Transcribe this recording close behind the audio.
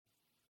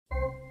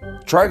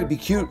tried to be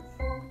cute.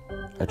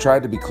 I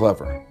tried to be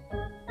clever.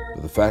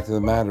 But the fact of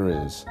the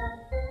matter is,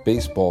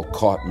 baseball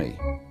caught me.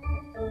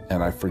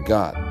 And I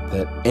forgot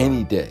that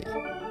any day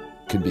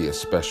can be a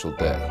special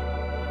day.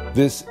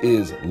 This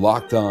is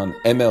Locked On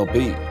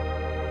MLB.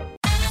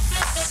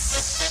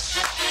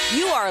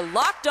 You are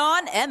Locked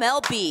On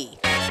MLB.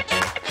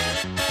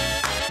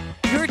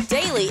 Your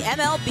daily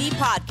MLB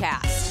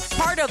podcast.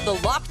 Part of the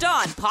Locked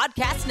On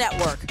Podcast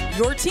Network.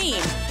 Your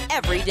team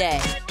every day.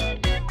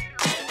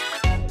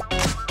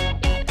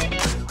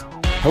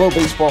 Hello,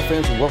 baseball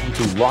fans, and welcome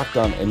to Locked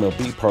On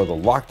MLB, part of the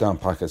Locked On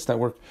Podcast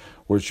Network,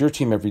 where it's your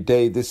team every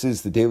day. This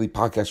is the daily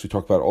podcast. We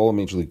talk about all of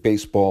Major League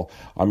Baseball.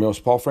 I'm your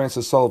host, Paul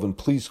Francis Sullivan.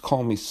 Please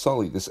call me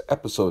Sully. This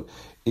episode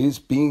is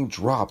being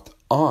dropped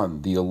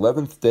on the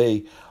 11th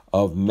day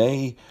of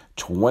May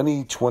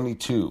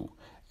 2022,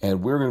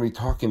 and we're going to be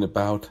talking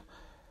about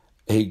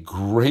a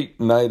great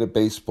night of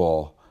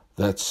baseball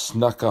that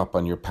snuck up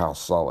on your pal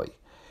Sully.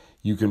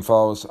 You can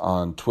follow us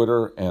on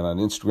Twitter and on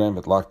Instagram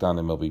at Locked On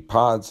MLB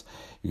Pods.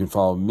 You can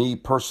follow me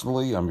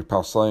personally. I'm your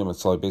pal Sully. I'm at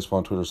Sully Baseball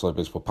on Twitter, Sully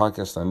Baseball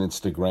Podcast on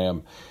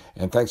Instagram.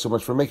 And thanks so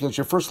much for making us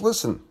your first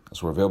listen,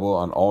 as we're available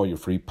on all your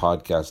free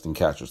podcasting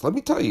catchers. Let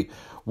me tell you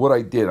what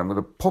I did. I'm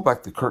going to pull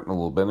back the curtain a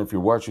little bit. And if you're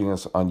watching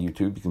us on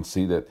YouTube, you can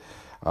see that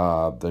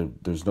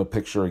there's no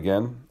picture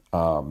again.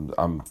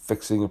 I'm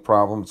fixing a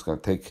problem. It's going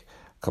to take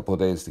a couple of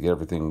days to get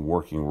everything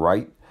working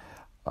right.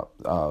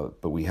 But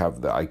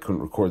I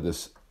couldn't record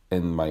this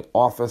in my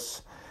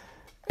office,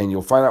 and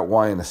you'll find out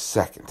why in a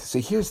second.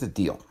 See, here's the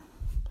deal.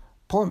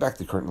 Pulling back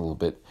the curtain a little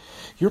bit,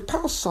 your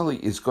pal Sully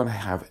is going to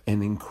have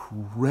an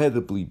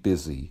incredibly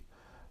busy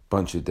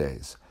bunch of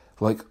days.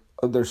 Like,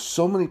 there's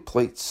so many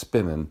plates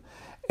spinning,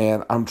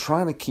 and I'm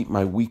trying to keep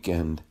my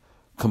weekend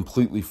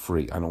completely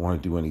free. I don't want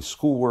to do any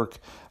schoolwork.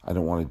 I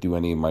don't want to do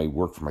any of my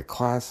work for my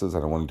classes. I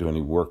don't want to do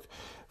any work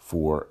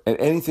for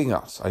anything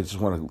else. I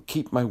just want to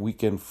keep my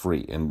weekend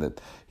free, and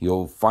that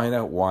you'll find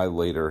out why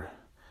later.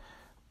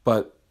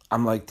 But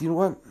I'm like, do you know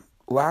what?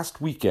 Last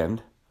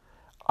weekend,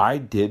 I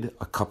did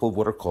a couple of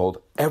what are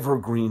called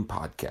evergreen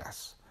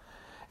podcasts.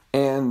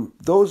 And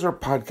those are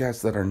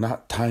podcasts that are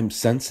not time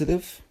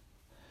sensitive,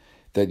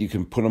 that you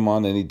can put them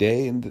on any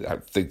day. And I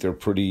think they're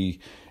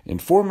pretty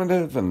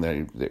informative, and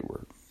they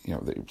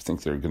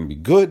think they're going to be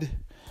good.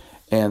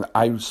 And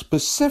I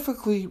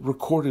specifically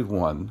recorded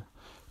one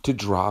to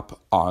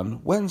drop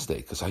on Wednesday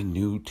because I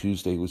knew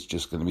Tuesday was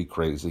just going to be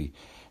crazy.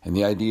 And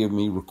the idea of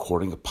me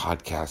recording a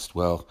podcast,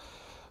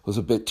 was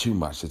a bit too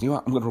much. I said, you know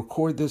what? I'm going to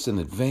record this in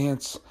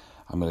advance.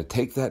 I'm going to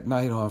take that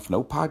night off.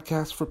 No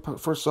podcast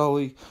for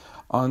Sully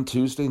on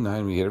Tuesday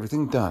night. We get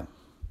everything done.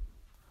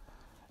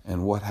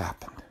 And what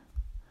happened?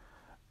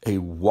 A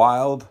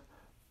wild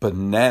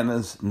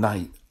bananas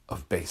night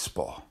of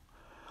baseball,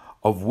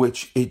 of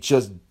which it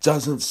just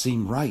doesn't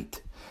seem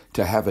right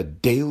to have a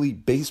daily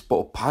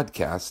baseball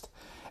podcast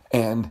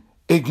and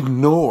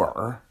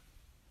ignore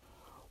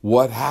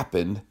what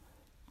happened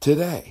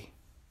today.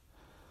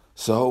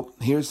 So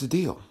here's the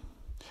deal.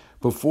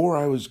 Before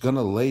I was going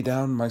to lay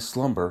down my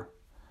slumber,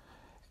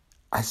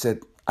 I said,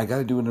 I got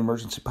to do an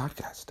emergency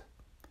podcast.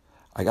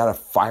 I got to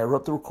fire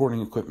up the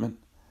recording equipment.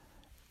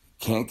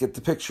 Can't get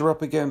the picture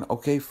up again.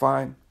 Okay,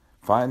 fine.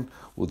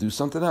 We'll do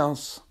something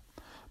else.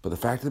 But the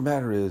fact of the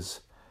matter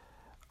is,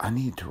 I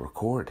need to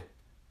record.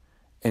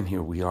 And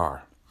here we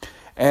are.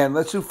 And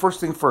let's do first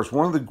thing first.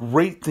 One of the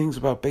great things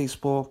about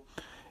baseball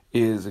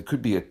is it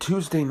could be a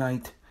Tuesday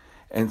night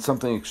and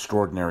something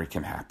extraordinary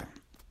can happen.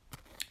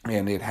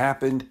 And it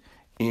happened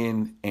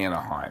in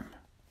Anaheim.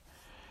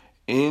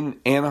 In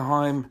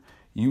Anaheim,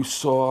 you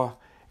saw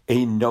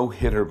a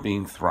no-hitter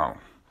being thrown.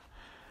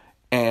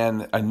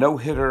 And a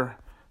no-hitter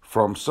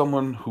from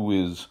someone who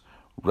is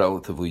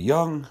relatively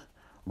young,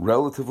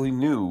 relatively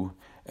new,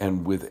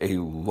 and with a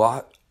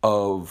lot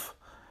of,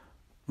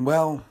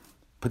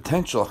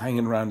 potential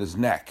hanging around his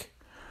neck.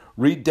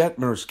 Reed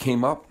Detmers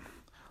came up,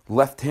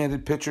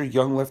 left-handed pitcher,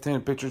 young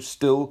left-handed pitcher,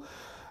 still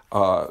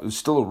a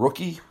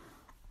rookie.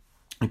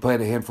 He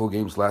played a handful of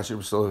games last year,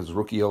 but still has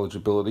rookie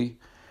eligibility.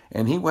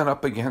 And he went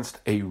up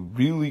against a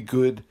really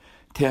good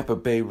Tampa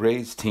Bay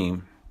Rays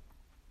team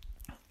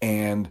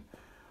and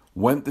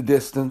went the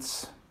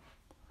distance.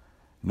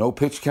 No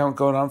pitch count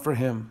going on for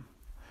him.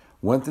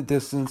 Went the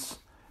distance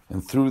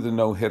and threw the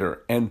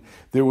no-hitter. And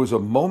there was a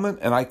moment,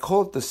 and I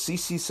call it the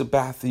CC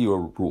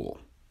Sabathia rule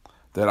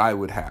that I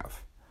would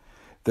have.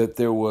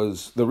 The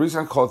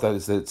reason I call it that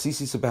is that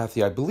CC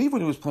Sabathia, I believe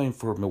when he was playing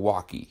for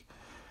Milwaukee,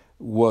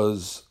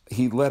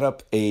 he let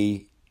up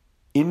a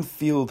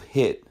infield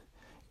hit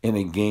in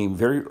a game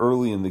very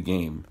early in the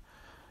game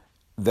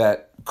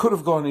that could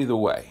have gone either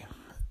way,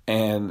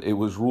 and it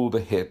was ruled a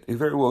hit. It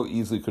very well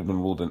easily could have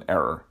been ruled an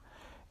error,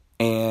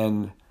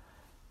 and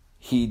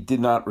he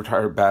did not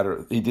retire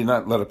batter. He did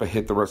not let up a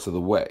hit the rest of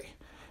the way,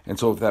 and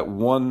so if that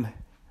one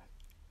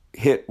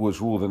hit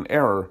was ruled an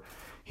error,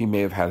 he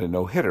may have had a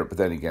no-hitter. But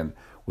then again,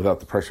 without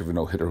the pressure of a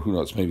no-hitter, who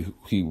knows? Maybe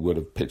he would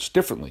have pitched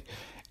differently.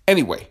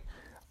 Anyway,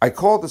 I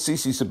call it the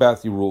CC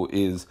Sabathia rule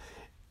is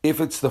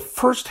if it's the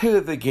first hit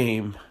of the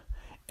game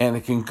and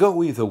it can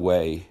go either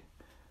way,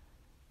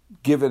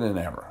 give it an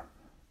error.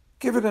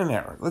 Give it an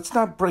error. Let's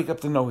not break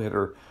up the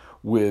no-hitter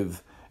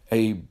with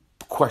a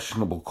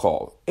questionable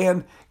call.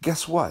 And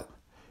guess what?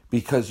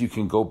 Because you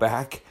can go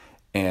back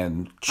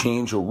and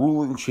change a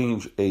ruling,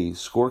 change a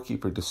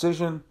scorekeeper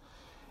decision.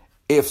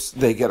 If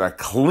they get a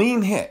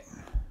clean hit,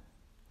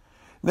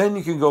 then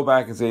you can go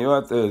back and say, you know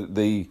what,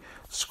 the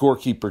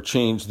scorekeeper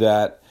changed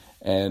that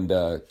and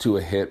to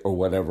a hit or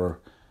whatever.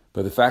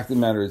 But the fact of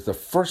the matter is the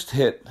first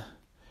hit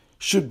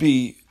should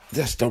be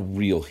just a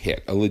real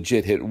hit, a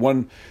legit hit,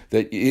 one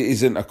that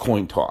isn't a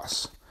coin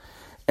toss.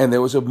 And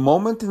there was a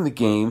moment in the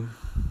game,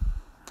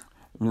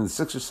 in the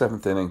 6th or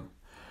 7th inning,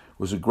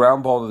 was a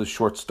ground ball to the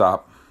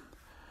shortstop.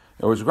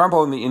 There was a ground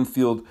ball in the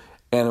infield,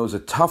 and it was a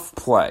tough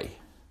play.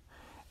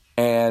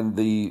 And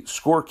the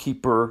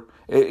scorekeeper,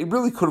 it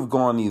really could have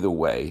gone either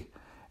way,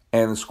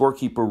 and the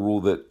scorekeeper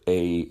ruled it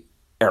a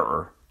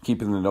error,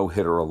 keeping the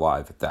no-hitter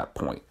alive at that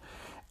point.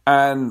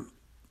 And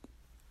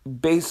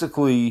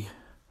basically,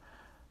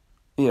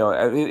 you know,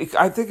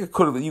 I think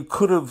you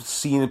could have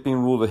seen it being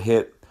ruled a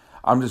hit.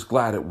 I'm just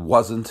glad it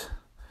wasn't.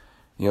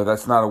 You know,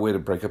 that's not a way to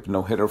break up a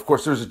no-hitter. Of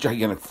course, there's a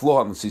gigantic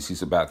flaw in the CC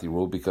Sabathia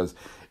rule, because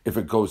if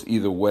it goes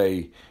either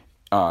way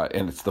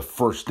and it's the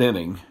first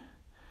inning,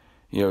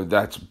 you know,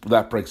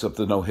 that breaks up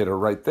the no-hitter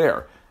right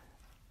there.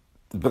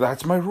 But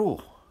that's my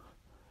rule.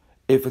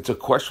 If it's a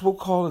questionable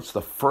call, it's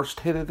the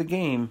first hit of the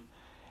game.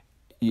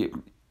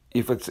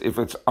 If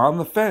it's on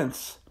the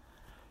fence,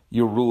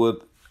 you rule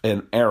it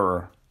an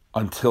error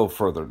until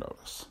further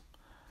notice.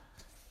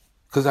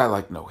 Because I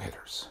like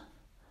no-hitters.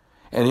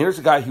 And here's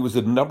a guy, he was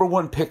the number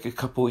 1 pick a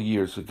couple of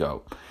years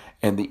ago.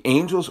 And the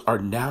Angels are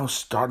now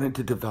starting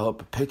to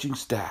develop a pitching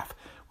staff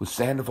with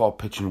Sandoval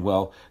pitching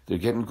well. They're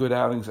getting good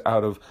outings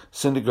out of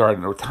Syndergaard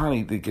and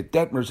Ohtani. They get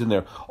Detmers in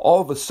there. All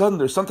of a sudden,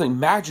 there's something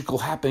magical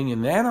happening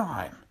in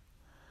Anaheim.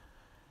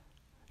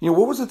 You know,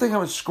 what was the thing I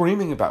was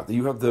screaming about? That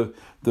you have the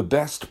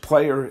best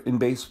player in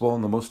baseball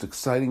and the most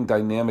exciting,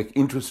 dynamic,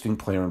 interesting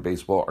player in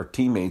baseball are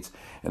teammates,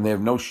 and they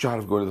have no shot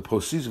of going to the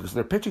postseason because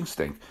their pitching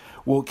stink.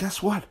 Well,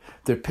 guess what?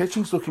 Their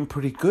pitching's looking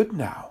pretty good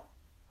now.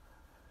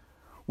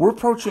 We're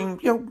approaching,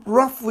 you know,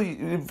 roughly,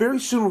 very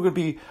soon we're going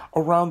to be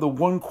around the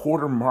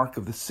 1/4 mark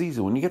of the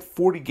season. When you get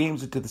 40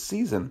 games into the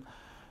season,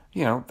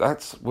 you know,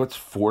 that's what's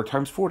 4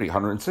 times 40,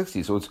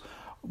 160. So it's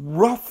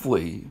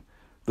roughly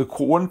the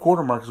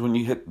 1/4 mark is when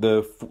you hit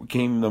the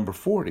game number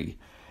 40.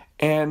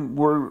 And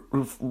we're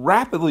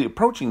rapidly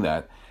approaching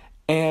that.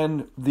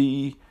 And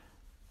the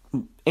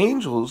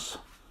Angels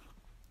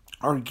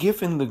are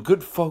giving the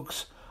good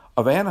folks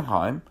of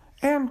Anaheim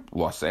and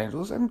Los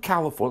Angeles and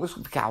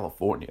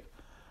California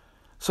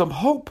some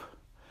hope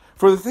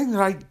for the thing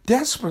that I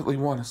desperately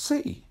want to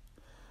see,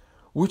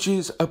 which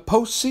is a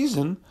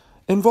postseason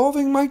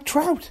involving Mike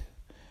Trout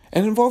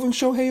and involving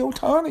Shohei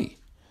Ohtani.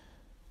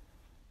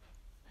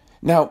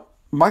 Now,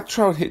 Mike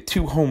Trout hit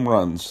 2 home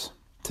runs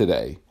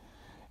today,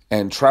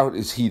 and Trout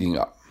is heating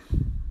up.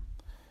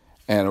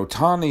 And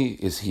Ohtani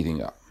is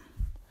heating up.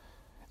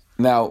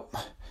 Now,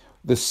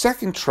 the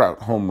second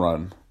Trout home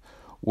run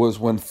was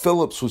when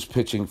Phillips was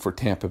pitching for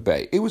Tampa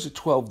Bay. It was a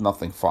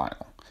 12-0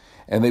 final.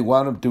 And they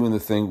wound up doing the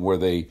thing where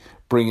they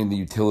bring in the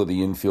utility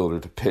infielder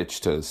to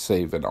pitch to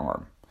save an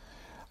arm.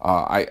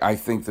 I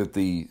think that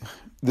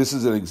this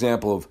is an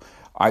example of,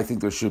 I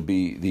think there should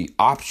be the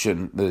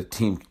option that a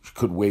team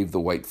could wave the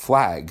white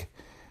flag,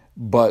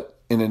 but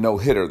in a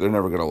no-hitter, they're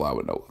never going to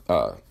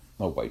allow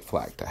a white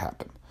flag to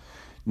happen.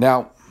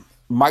 Now,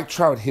 Mike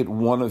Trout hit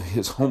one of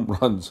his home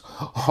runs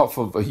off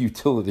of a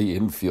utility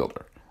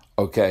infielder,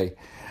 okay?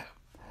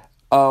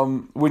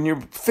 When you're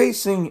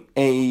facing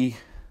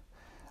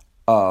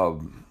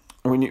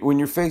when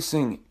you're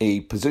facing a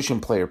position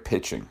player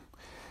pitching,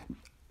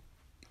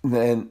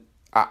 then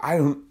I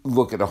don't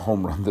look at a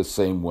home run the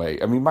same way.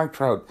 I mean, Mike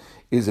Trout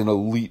is an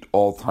elite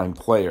all-time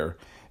player,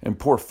 and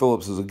poor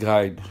Phillips is a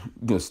guy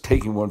just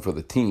taking one for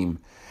the team.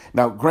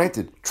 Now,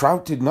 granted,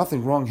 Trout did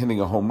nothing wrong hitting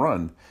a home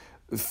run.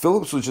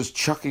 Phillips was just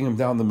chucking him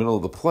down the middle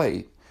of the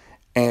plate,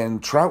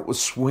 and Trout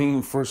was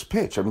swinging first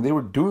pitch. I mean, they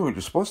were doing what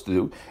you're supposed to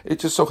do. It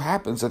just so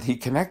happens that he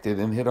connected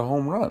and hit a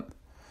home run.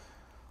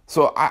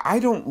 So I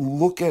don't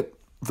look at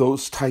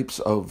those types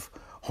of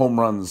home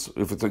runs,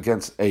 if it's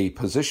against a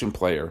position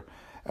player,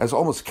 as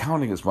almost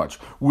counting as much,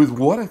 with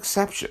one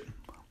exception.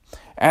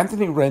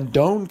 Anthony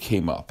Rendon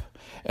came up,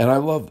 and I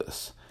love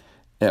this.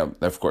 And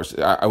of course,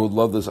 I would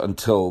love this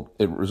until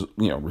it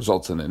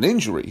results in an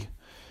injury.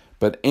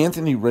 But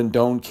Anthony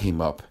Rendon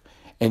came up,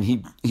 and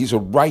he's a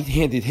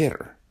right-handed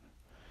hitter.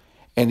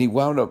 And he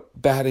wound up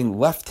batting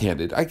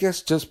left-handed, I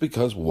guess just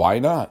because why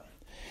not?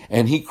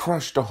 And he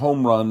crushed a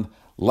home run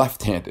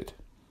left-handed.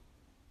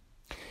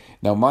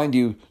 Now, mind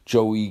you,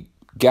 Joey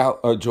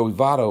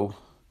Votto,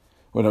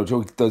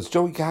 does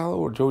Joey Gallo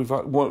or Joey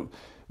Votto?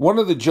 One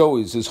of the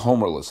Joeys is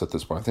homerless at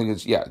this point. I think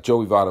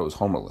Joey Votto is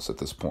homerless at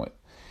this point.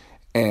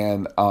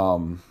 And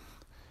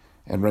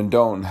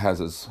Rendon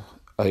has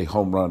a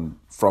home run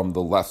from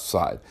the left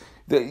side.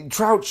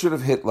 Trout should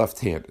have hit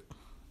left-handed,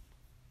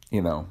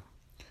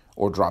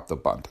 or dropped the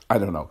bunt. I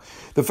don't know.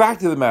 The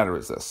fact of the matter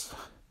is this.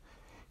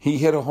 He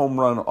hit a home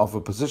run off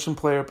a position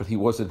player, but he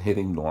wasn't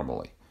hitting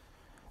normally.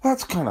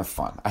 That's kind of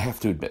fun. I have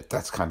to admit,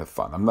 that's kind of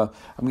fun.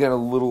 I'm getting a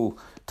little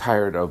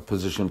tired of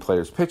position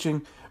players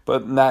pitching,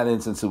 but in that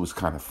instance, it was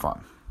kind of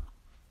fun.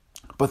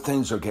 But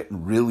things are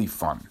getting really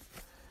fun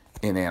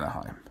in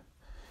Anaheim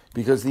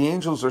because the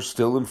Angels are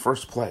still in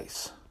first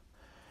place.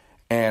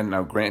 And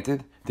now,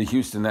 granted, the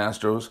Houston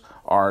Astros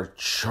are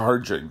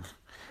charging.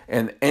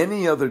 And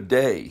any other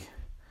day,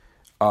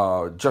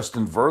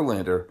 Justin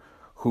Verlander,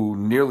 who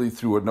nearly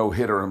threw a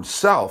no-hitter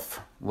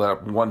himself, let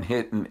up 1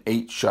 hit in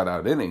 8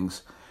 shutout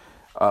innings,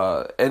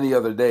 any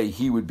other day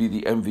he would be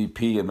the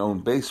MVP and own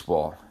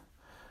baseball.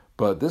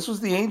 But this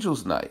was the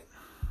Angels' night.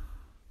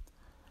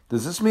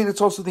 Does this mean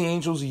it's also the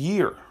Angels'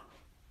 year?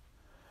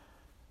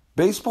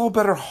 Baseball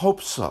better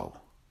hope so.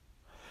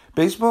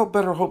 Baseball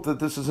better hope that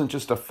this isn't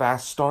just a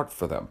fast start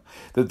for them,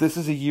 that this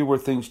is a year where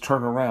things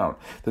turn around,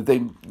 that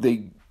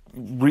they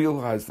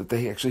realize that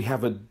they actually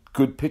have a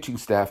good pitching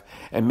staff,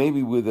 and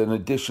maybe with an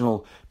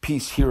additional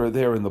piece here or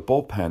there in the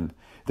bullpen,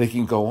 they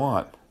can go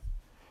on.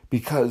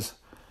 Because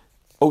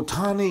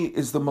Ohtani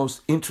is the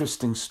most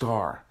interesting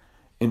star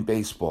in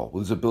baseball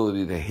with his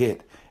ability to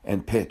hit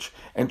and pitch.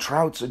 And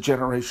Trout's a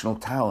generational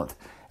talent.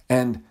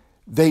 And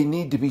they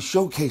need to be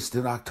showcased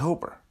in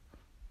October.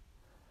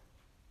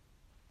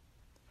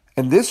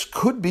 And this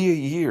could be a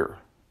year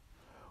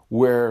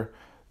where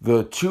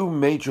the 2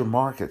 major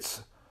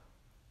markets,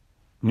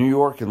 New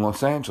York and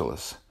Los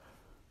Angeles,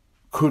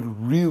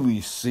 could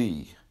really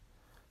see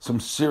some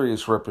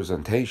serious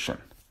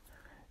representation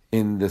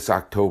in this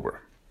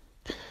October.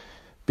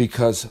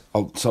 Because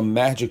some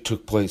magic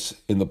took place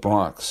in the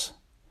Bronx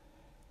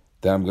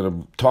that I'm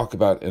going to talk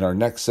about in our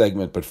next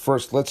segment. But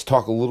first, let's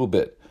talk a little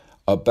bit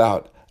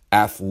about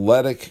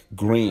Athletic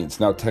Greens.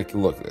 Now, take a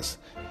look at this.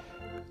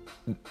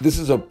 This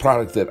is a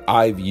product that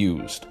I've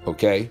used,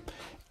 okay?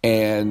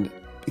 And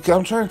because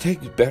I'm trying to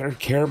take better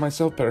care of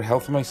myself, better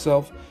health of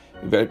myself,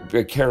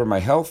 better care of my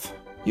health.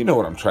 You know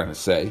what I'm trying to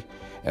say.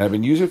 And I've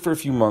been using it for a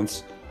few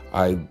months.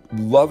 I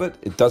love it.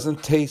 It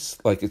doesn't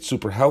taste like it's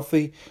super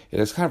healthy. It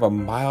has kind of a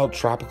mild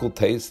tropical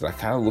taste that I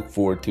kind of look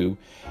forward to.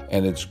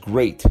 And it's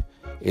great.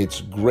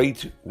 It's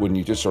great when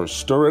you just sort of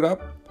stir it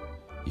up,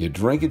 you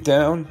drink it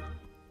down,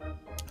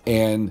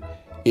 and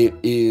it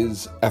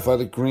is,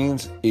 Athletic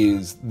Greens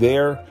is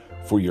there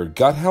for your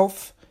gut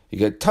health. You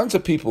get tons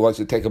of people who like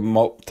to take a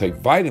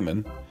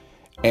multivitamin,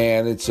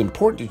 and it's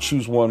important to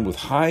choose one with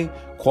high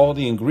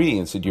quality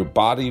ingredients that your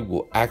body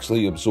will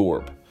actually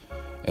absorb.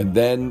 And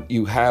then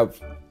you have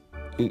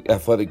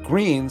Athletic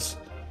Greens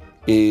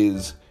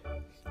is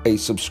a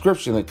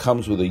subscription that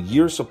comes with a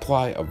year's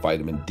supply of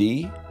vitamin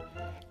D,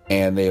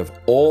 and they have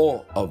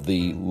all of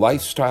the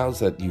lifestyles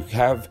that you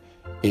have.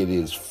 It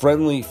is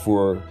friendly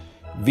for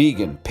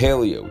vegan,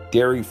 paleo,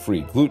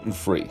 dairy-free,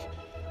 gluten-free,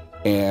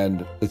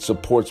 and it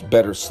supports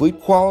better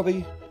sleep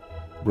quality,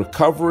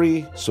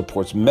 recovery,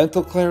 supports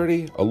mental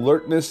clarity,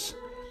 alertness.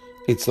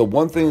 It's the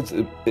one thing.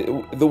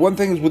 The one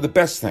thing is with the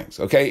best things.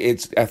 Okay,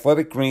 it's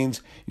Athletic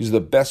Greens. Use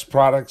the best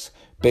products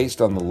based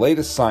on the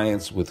latest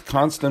science with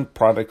constant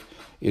product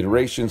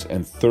iterations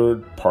and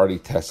third-party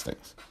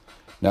testings.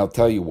 Now, I'll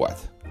tell you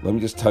what. Let me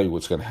just tell you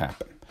what's going to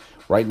happen.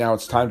 Right now,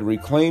 it's time to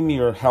reclaim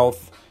your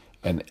health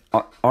and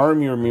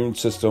arm your immune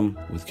system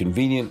with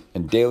convenient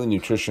and daily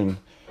nutrition.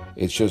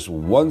 It's just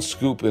 1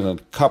 scoop in a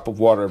cup of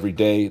water every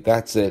day.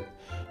 That's it.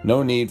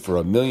 No need for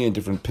a million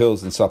different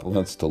pills and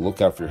supplements to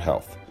look out for your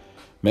health.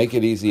 Make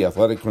it easy.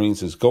 Athletic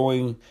Greens is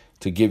going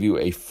to give you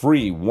a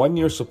free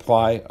 1-year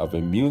supply of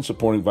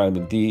immune-supporting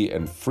vitamin D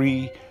and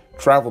free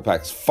travel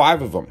packs,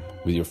 5 of them,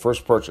 with your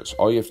first purchase.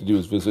 All you have to do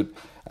is visit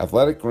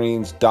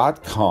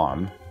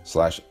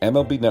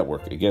athleticgreens.com/MLB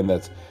Network. Again,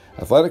 that's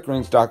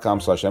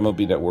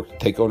athleticgreens.com/MLB Network to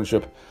take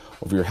ownership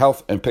of your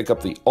health and pick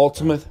up the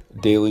ultimate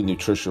daily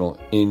nutritional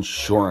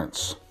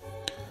insurance.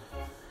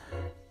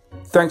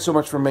 Thanks so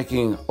much for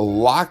making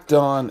Locked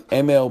On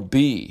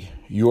MLB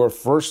your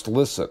first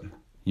listen.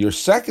 Your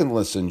second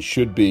listen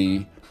should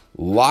be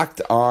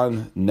Locked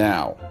On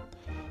Now.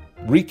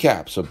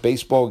 Recaps of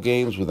baseball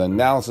games with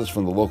analysis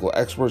from the local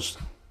experts,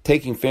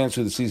 taking fans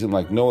through the season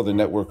like no other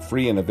network,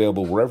 free and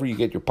available wherever you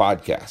get your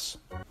podcasts.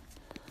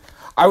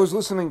 I was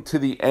listening to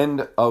the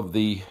end of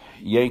the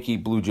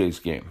Yankee-Blue Jays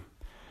game,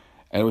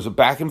 and it was a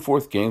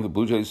back-and-forth game. The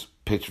Blue Jays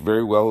pitched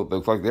very well. It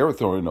looked like they were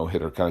throwing a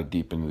no-hitter kind of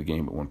deep into the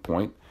game at one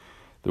point.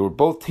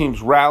 Both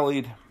teams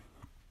rallied,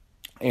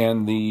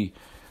 and the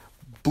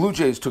Blue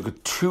Jays took a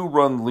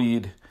 2-run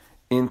lead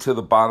into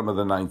the bottom of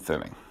the 9th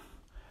inning.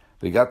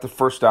 They got the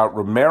first out.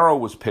 Romero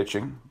was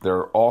pitching,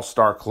 their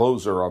all-star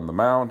closer on the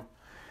mound,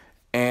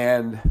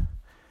 and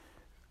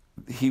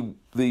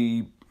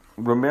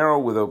Romero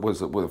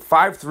was a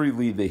 5-3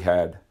 lead they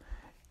had,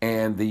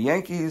 and the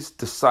Yankees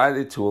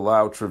decided to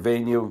allow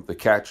Trevino, the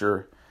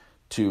catcher,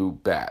 to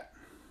bat.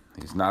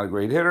 He's not a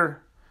great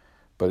hitter,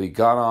 but he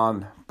got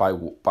on by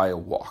a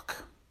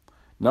walk.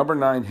 Number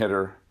 9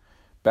 hitter,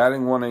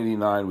 batting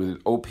 189 with an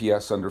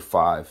OPS under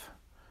 5,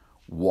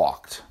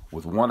 walked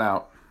with 1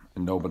 out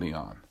and nobody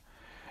on.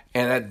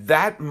 And at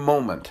that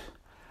moment,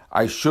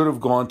 I should have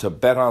gone to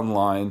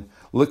BetOnline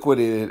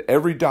liquidated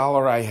every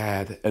dollar I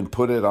had and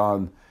put it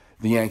on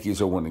the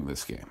Yankees are winning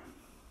this game.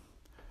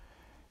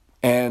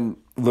 And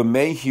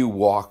LeMahieu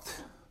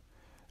walked,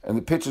 and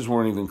the pitches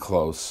weren't even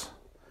close,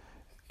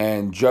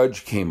 and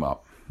Judge came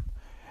up.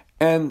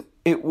 And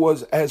it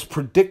was as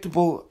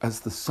predictable as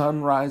the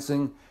sun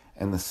rising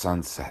and the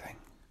sun setting.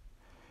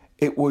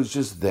 It was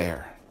just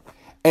there.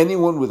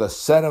 Anyone with a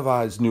set of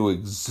eyes knew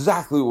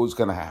exactly what was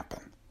going to happen.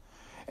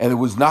 And it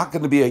was not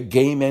going to be a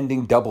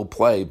game-ending double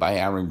play by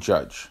Aaron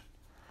Judge.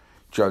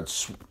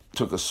 Judge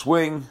took a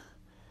swing,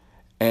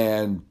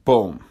 and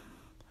boom.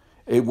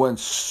 It went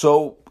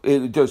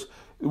it just,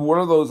 one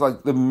of those,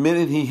 like, the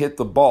minute he hit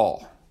the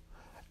ball,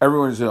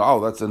 everyone said, oh,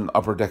 that's an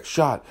upper deck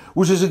shot,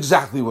 which is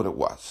exactly what it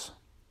was.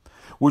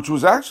 Which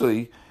was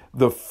actually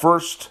the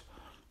first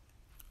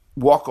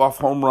walk-off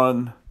home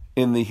run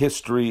in the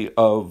history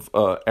of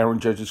Aaron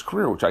Judge's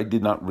career, which I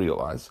did not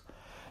realize.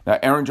 Now,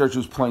 Aaron Judge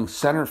was playing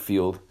center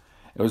field.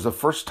 It was the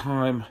first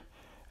time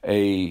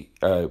a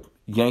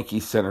Yankee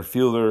center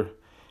fielder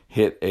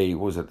hit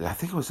I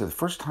think it was the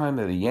first time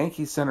that a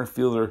Yankee center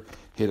fielder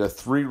hit a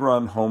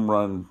 3-run home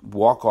run,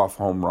 walk-off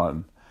home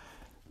run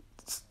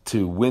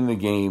to win the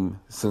game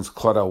since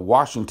Claudell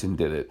Washington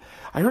did it.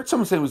 I heard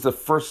someone say it was the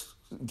first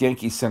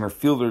Yankee center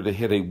fielder to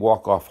hit a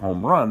walk-off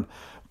home run,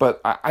 but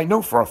I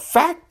know for a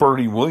fact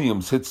Bernie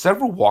Williams hit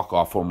several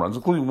walk-off home runs,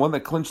 including one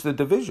that clinched the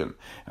division.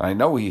 And I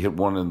know he hit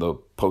one in the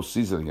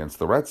postseason against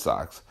the Red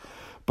Sox.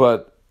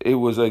 But it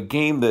was a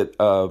game that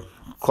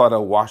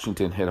Claudell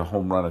Washington hit a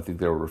home run, I think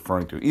they were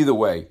referring to. Either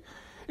way,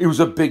 it was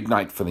a big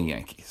night for the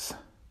Yankees.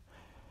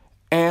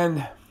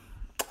 And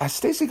as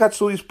Stacey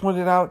Gotsulis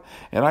pointed out,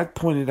 and I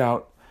pointed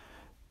out,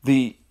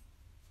 Stacey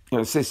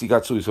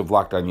Gotsulis of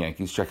Locked On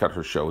Yankees, check out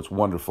her show, it's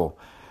wonderful.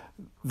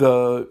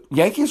 The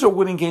Yankees are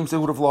winning games they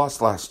would have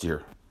lost last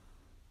year.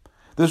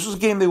 This was a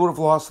game they would have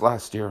lost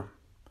last year.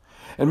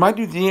 And mind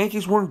you, the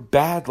Yankees weren't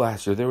bad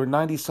last year. They were a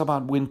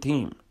 90-some-odd win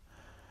team.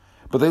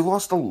 But they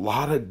lost a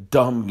lot of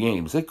dumb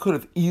games. They could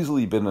have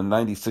easily been a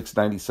 96,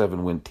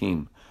 97 win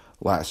team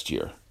last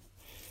year.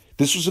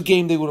 This was a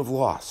game they would have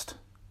lost.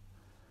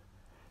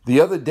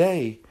 The other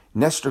day,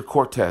 Nestor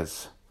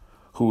Cortes,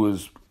 who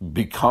has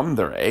become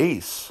their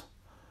ace,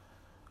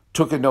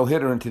 took a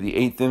no-hitter into the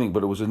 8th inning,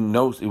 but it was a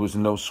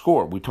no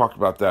score. We talked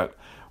about that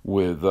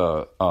with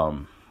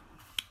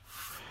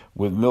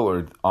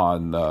Millard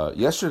on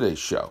yesterday's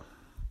show.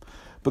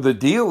 But the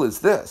deal is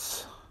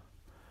this.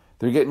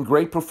 They're getting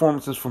great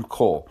performances from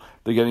Cole.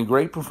 They're getting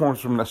great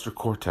performance from Nestor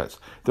Cortes.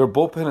 Their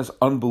bullpen is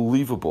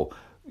unbelievable.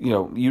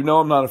 You know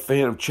I'm not a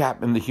fan of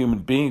Chapman, the human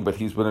being, but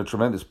he's been a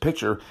tremendous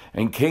pitcher,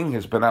 and King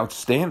has been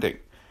outstanding.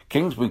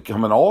 King's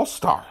become an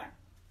all-star.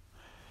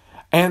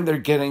 And they're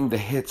getting the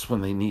hits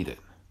when they need it.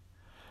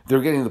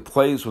 They're getting the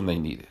plays when they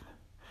need it.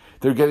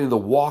 They're getting the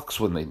walks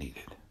when they need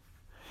it.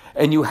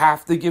 And you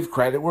have to give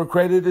credit where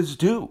credit is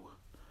due.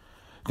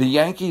 The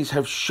Yankees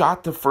have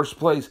shot to first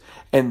place,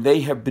 and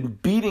they have been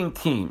beating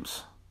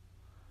teams,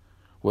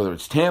 whether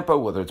it's Tampa,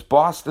 whether it's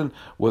Boston,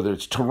 whether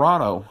it's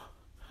Toronto,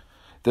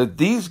 that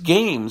these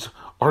games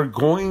are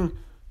going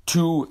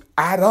to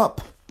add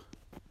up.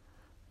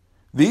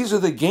 These are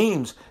the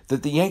games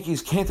that the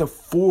Yankees can't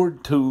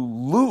afford to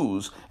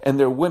lose, and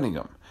they're winning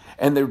them.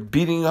 And they're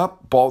beating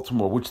up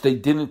Baltimore, which they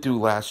didn't do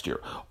last year.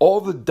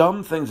 All the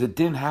dumb things that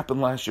didn't happen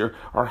last year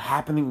are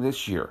happening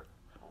this year.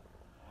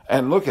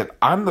 And look,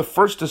 I'm the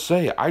first to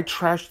say I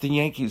trashed the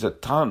Yankees a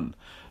ton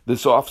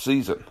this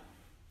offseason.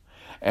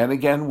 And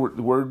again,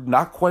 we're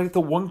not quite at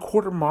the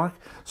 1/4 mark,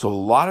 so a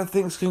lot of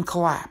things can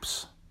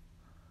collapse.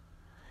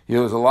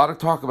 There's a lot of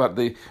talk about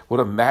what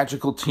a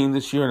magical team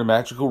this year and a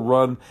magical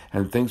run,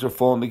 and things are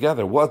falling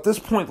together. Well, at this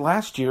point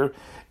last year,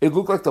 it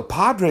looked like the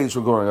Padres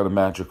were going on a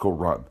magical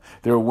run.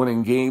 They were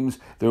winning games.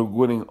 They were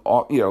winning,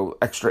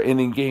 extra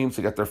inning games.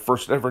 They got their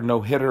first ever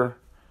no-hitter.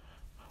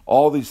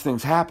 All these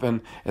things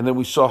happen, and then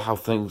we saw how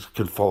things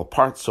can fall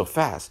apart so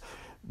fast.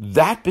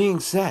 That being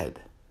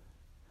said,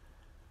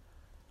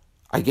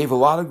 I gave a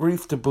lot of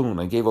grief to Boone.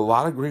 I gave a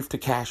lot of grief to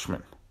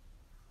Cashman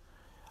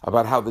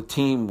about how the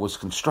team was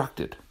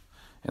constructed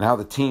and how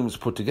the team was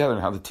put together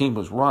and how the team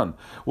was run.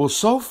 Well,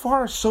 so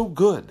far, so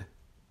good.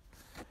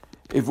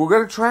 If we're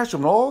going to trash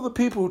them, and all the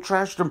people who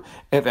trashed them,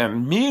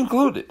 and me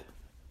included,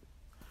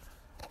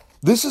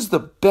 this is the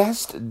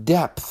best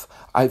depth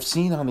I've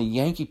seen on a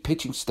Yankee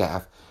pitching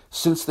staff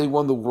since they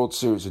won the World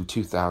Series in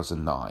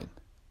 2009.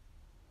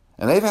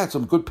 And they've had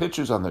some good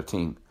pitchers on their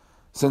team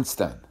since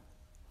then.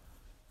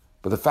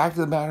 But the fact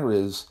of the matter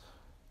is,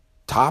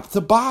 top to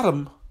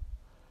bottom,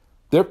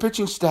 their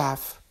pitching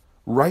staff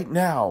right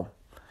now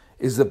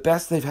is the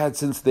best they've had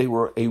since they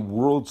were a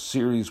World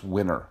Series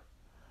winner.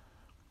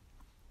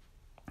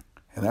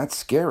 And that's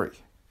scary.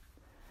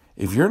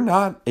 If you're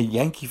not a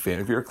Yankee fan,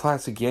 if you're a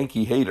classic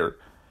Yankee hater,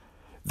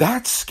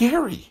 that's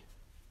scary.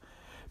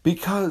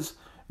 Because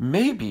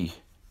maybe,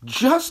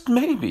 just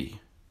maybe,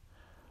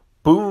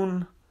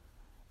 Boone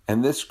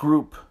and this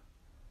group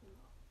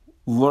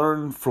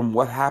learn from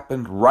what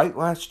happened right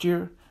last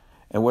year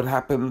and what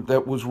happened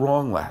that was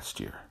wrong last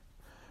year.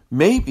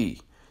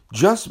 Maybe,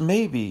 just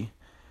maybe,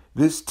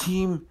 this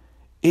team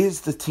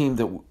is the team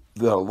that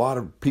a lot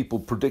of people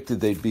predicted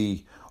they'd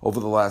be over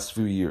the last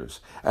few years,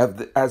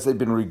 as they've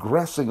been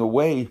regressing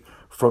away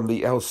from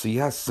the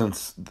LCS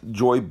since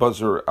Joy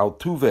Buzzer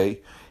Altuve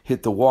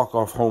hit the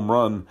walk-off home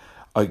run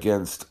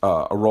against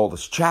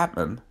Aroldis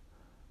Chapman.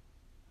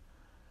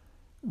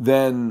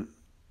 Then,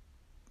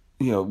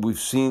 we've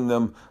seen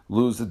them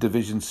lose the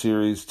division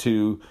series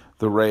to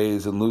the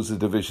Rays and lose the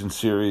division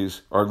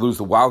series, or lose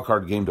the wild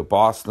card game to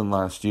Boston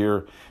last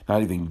year,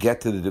 not even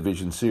get to the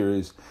division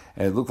series,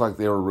 and it looked like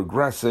they were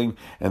regressing,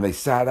 and they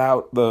sat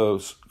out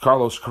the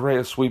Carlos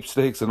Correa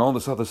sweepstakes and all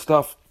this other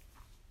stuff.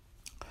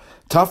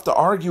 Tough to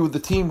argue with the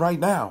team right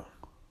now.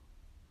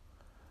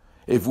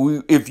 If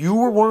you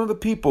were one of the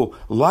people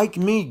like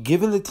me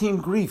giving the team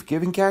grief,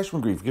 giving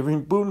Cashman grief,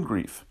 giving Boone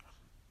grief,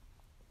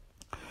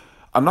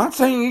 I'm not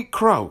saying eat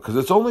crow,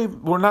 because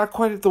we're not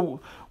quite at the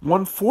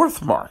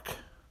 1/4 mark.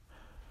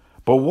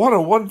 But what a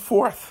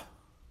 1/4.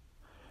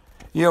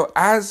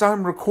 As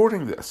I'm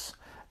recording this,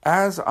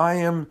 as I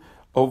am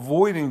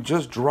avoiding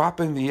just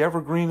dropping the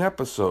evergreen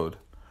episode,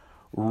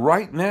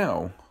 right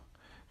now,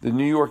 the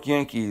New York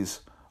Yankees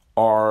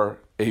are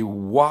a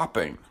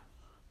whopping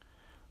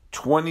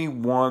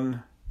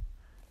 21,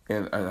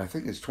 and I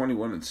think it's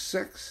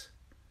 21-6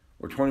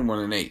 or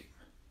 21-8.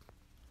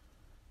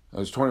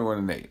 It's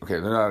 21-8. Okay,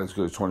 they're not as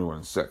good as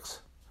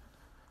 21-6.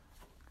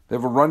 They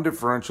have a run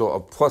differential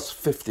of plus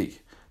 50.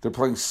 They're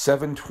playing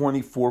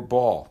 .724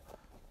 ball.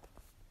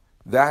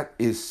 That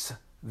is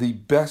the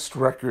best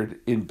record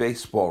in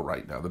baseball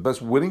right now, the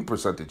best winning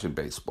percentage in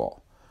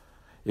baseball.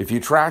 If you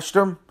trashed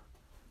them,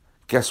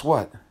 guess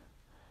what?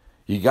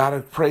 You got to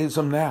praise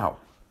them now.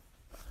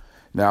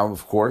 Now,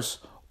 of course,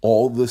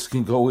 all this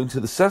can go into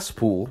the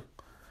cesspool,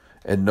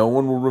 and no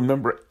one will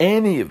remember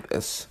any of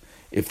this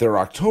if their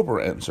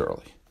October ends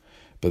early.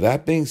 But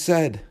that being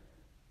said,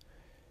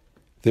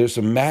 there's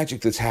some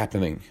magic that's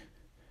happening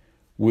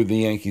with the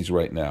Yankees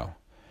right now.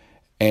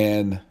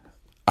 And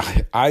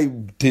I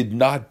did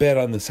not bet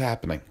on this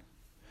happening.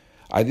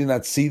 I did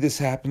not see this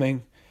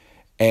happening.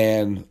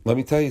 And let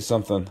me tell you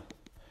something.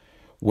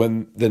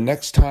 When the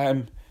next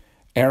time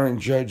Aaron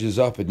Judge is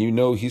up and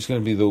he's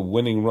going to be the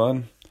winning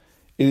run,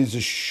 it is a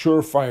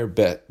surefire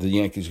bet the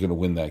Yankees are going to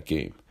win that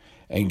game.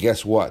 And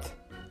guess what?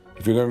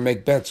 If you're going to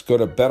make bets, go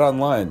to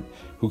BetOnline,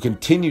 who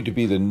continue to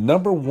be the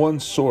number one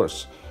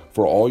source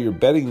for all your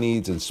betting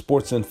needs and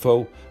sports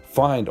info.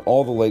 Find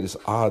all the latest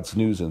odds,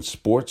 news, and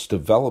sports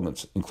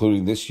developments,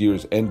 including this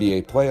year's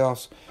NBA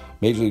playoffs,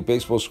 Major League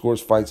Baseball scores,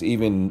 fights,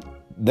 even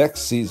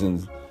next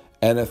season's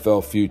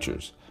NFL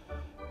futures.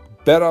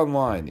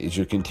 BetOnline is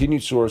your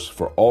continued source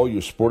for all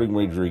your sporting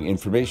wagering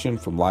information,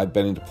 from live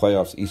betting to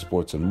playoffs,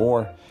 esports, and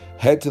more.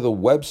 Head to the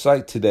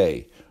website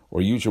today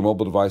or use your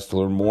mobile device to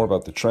learn more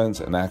about the trends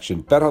and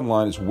action.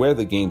 BetOnline is where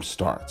the game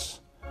starts.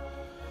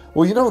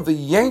 Well, the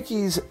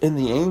Yankees and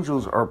the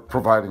Angels are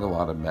providing a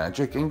lot of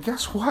magic, and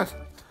guess what?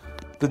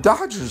 The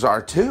Dodgers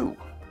are too.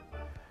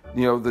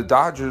 The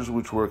Dodgers,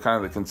 which were kind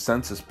of the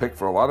consensus pick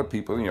for a lot of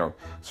people,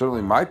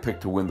 certainly my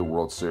pick to win the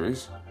World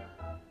Series.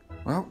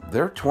 Well,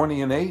 they're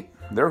 20-8.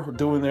 They're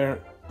doing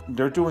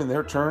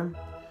their turn.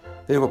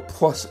 They have a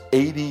plus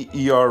 80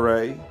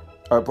 ERA,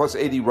 plus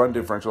 80 run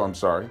differential. I'm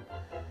sorry,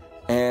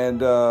 and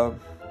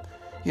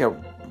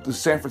the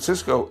San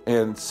Francisco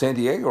and San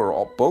Diego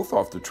are both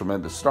off to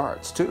tremendous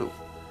starts too.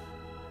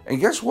 And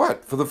guess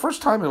what? For the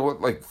first time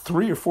in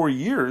 3 or 4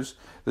 years,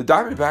 the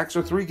Diamondbacks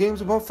are 3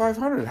 games above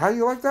 500. How do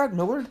you like that,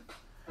 Millard?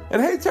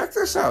 And hey, check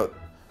this out.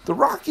 The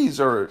Rockies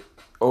are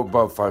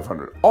above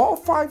 500. All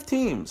 5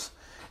 teams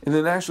in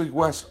the National League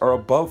West are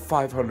above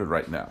 500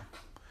 right now.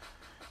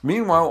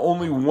 Meanwhile,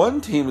 only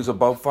one team is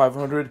above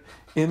 500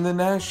 in the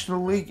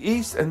National League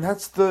East, and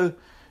that's the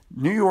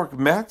New York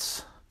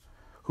Mets,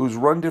 whose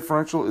run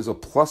differential is a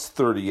plus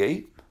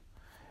 38.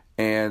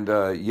 And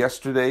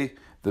yesterday,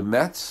 the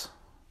Mets,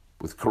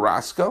 with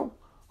Carrasco,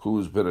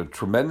 who's been a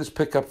tremendous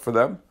pickup for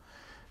them,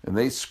 and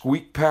they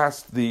squeaked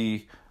past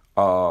with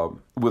a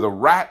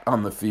rat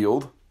on the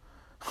field.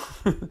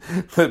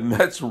 The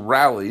Mets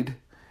rallied.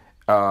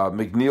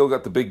 McNeil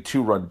got the big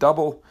 2-run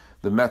double.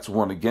 The Mets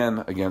won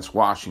again against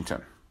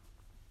Washington.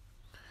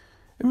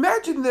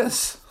 Imagine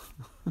this.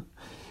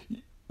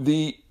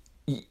 The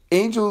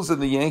Angels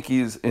and the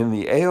Yankees in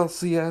the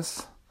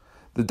ALCS,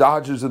 the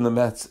Dodgers and the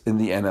Mets in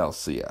the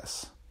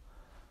NLCS.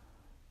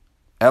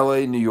 LA,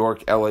 New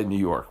York, LA, New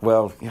York.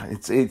 Well, yeah,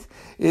 it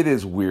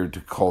is weird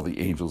to call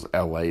the Angels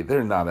LA.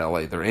 They're not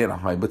LA, they're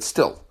Anaheim, but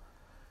still.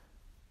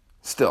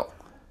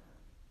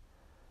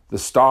 The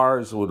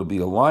stars will be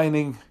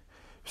aligning,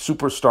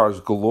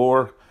 superstars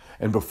galore,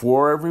 and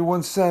before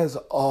everyone says,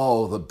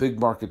 oh, the big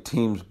market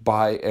teams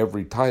buy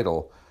every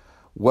title,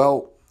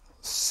 well,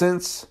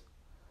 since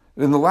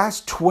in the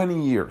last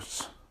 20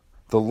 years,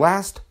 the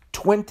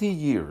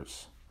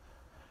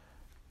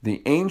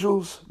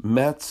Angels,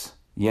 Mets,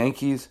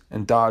 Yankees,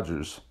 and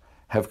Dodgers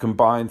have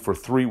combined for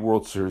 3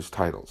 World Series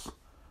titles.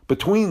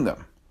 Between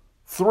them,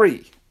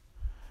 3.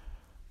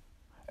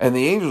 And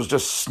the Angels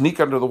just sneak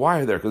under the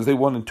wire there because they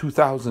won in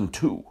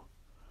 2002.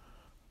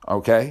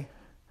 Okay?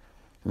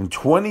 In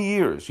 20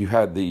 years, you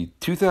had the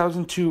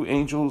 2002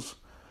 Angels,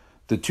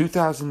 the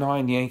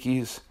 2009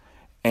 Yankees,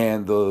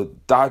 and the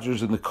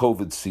Dodgers in the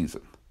COVID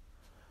season.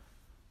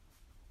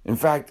 In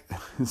fact,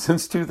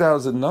 since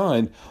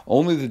 2009,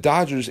 only the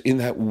Dodgers in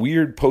that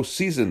weird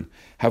postseason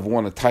have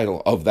won a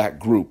title of that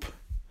group.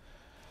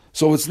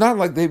 So it's not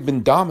like they've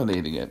been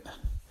dominating it.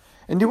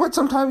 And you know what?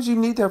 Sometimes you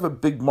need to have a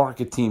big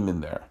market team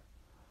in there.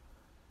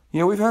 You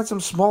know, we've had some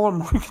smaller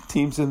market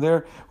teams in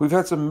there. We've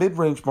had some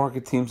mid-range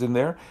market teams in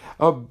there.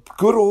 A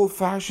good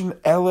old-fashioned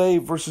LA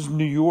versus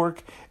New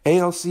York,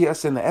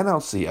 ALCS and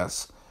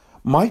NLCS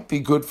might be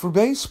good for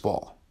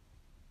baseball.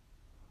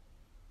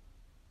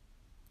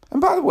 And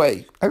by the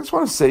way, I just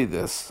want to say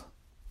this.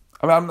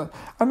 I mean,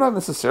 I'm not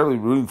necessarily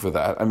rooting for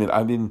that. I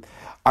mean,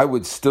 I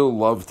would still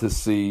love to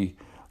see,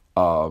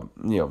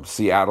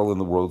 Seattle in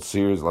the World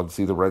Series. I'd love to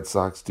see the Red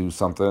Sox do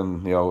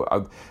something.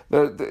 I'd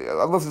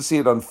love to see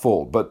it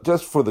unfold. But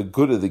just for the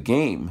good of the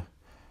game,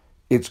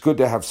 it's good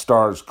to have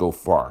stars go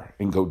far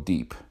and go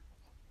deep.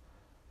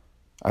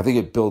 I think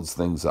it builds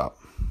things up.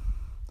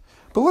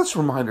 But let's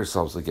remind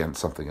ourselves again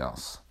something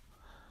else.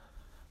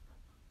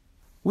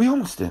 We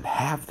almost didn't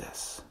have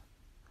this.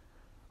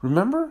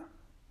 Remember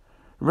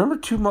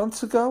 2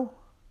 months ago?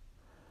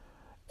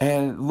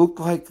 And it looked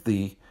like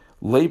the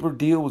labor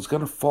deal was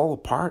going to fall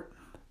apart.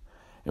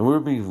 And we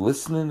would be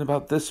listening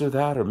about this or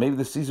that, or maybe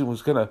the season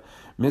was going to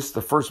miss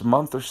the first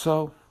month or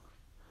so.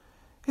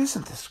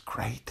 Isn't this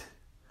great?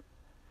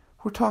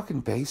 We're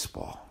talking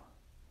baseball.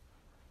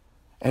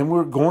 And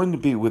we're going to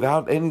be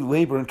without any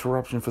labor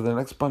interruption for the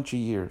next bunch of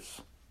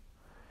years.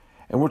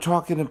 And we're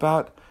talking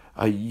about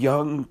a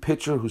young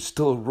pitcher who's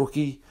still a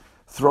rookie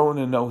throwing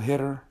a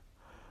no-hitter.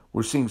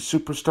 We're seeing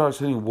superstars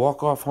hitting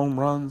walk-off home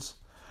runs.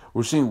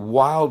 We're seeing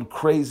wild,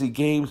 crazy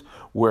games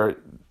where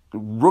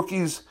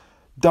rookies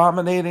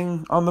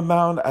dominating on the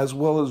mound as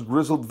well as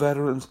grizzled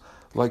veterans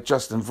like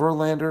Justin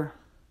Verlander.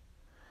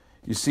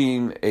 You're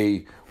seeing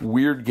a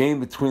weird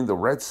game between the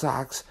Red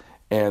Sox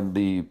and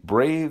the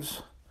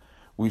Braves.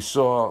 We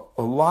saw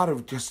a lot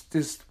of just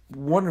this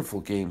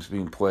wonderful games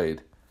being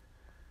played.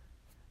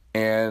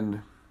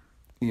 And,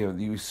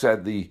 you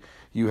said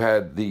you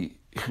had the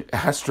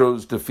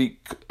Astros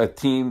defeat a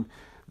team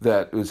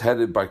that was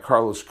headed by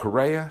Carlos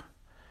Correa.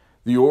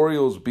 The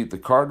Orioles beat the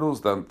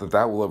Cardinals.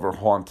 That will ever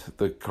haunt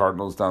the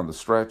Cardinals down the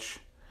stretch.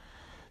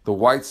 The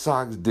White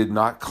Sox did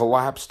not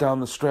collapse down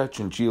the stretch,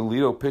 and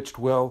Giolito pitched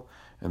well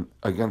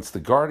against the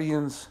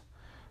Guardians.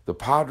 The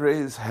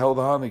Padres held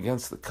on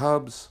against the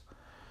Cubs.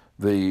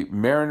 The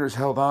Mariners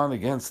held on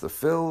against the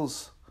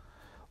Phils.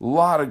 A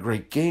lot of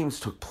great games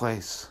took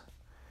place.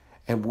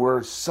 And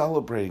we're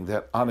celebrating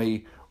that on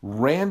a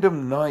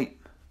random night,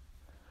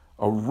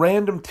 a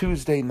random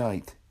Tuesday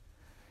night,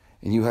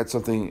 and you had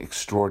something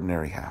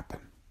extraordinary happen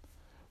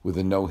with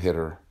a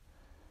no-hitter,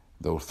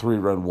 the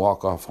 3-run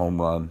walk-off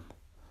home run,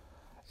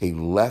 a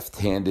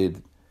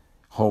left-handed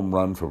home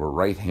run from a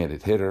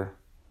right-handed hitter.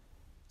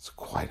 It's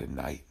quite a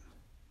night.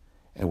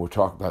 And we're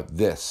talking about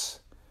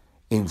this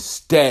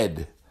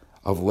instead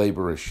of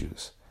labor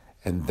issues,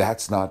 and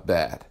that's not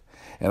bad.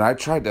 And I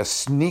tried to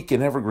sneak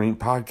an evergreen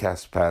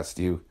podcast past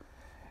you,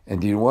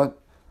 and do you know what?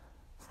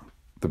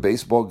 The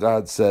baseball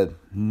god said,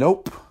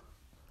 nope.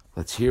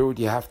 Let's hear what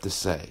you have to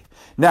say.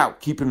 Now,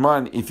 keep in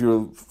mind, if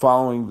you're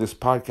following this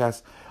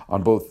podcast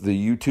on both the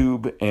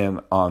YouTube and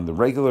on the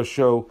regular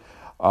show,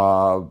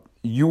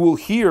 you will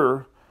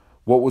hear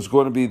what was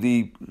going to be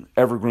the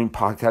evergreen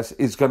podcast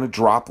is going to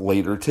drop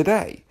later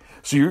today.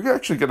 So you're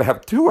actually going to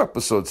have 2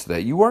 episodes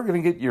today. You are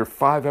going to get your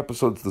 5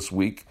 episodes this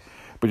week,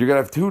 but you're going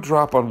to have 2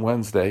 drop on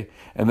Wednesday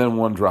and then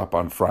 1 drop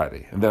on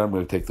Friday. And then I'm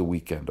going to take the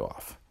weekend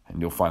off,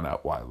 and you'll find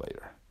out why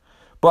later.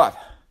 But,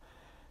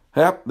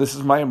 yep, this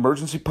is my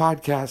emergency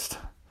podcast.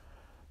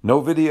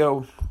 No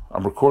video.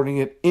 I'm recording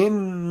it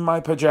in my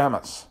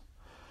pajamas.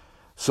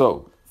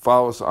 So,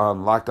 follow us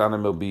on Locked On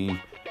MLB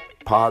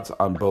Pods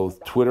on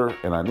both Twitter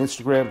and on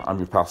Instagram. I'm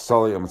your pal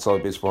Sully. I'm at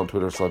Sully Baseball on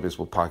Twitter, Sully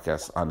Baseball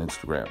Podcast on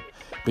Instagram.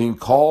 Being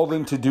called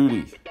into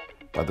duty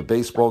by the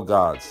baseball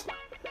gods.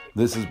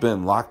 This has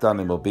been Locked On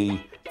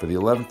MLB for the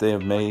 11th day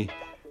of May,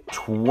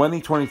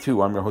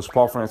 2022. I'm your host,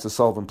 Paul Francis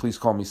Sullivan. Please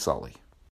call me Sully.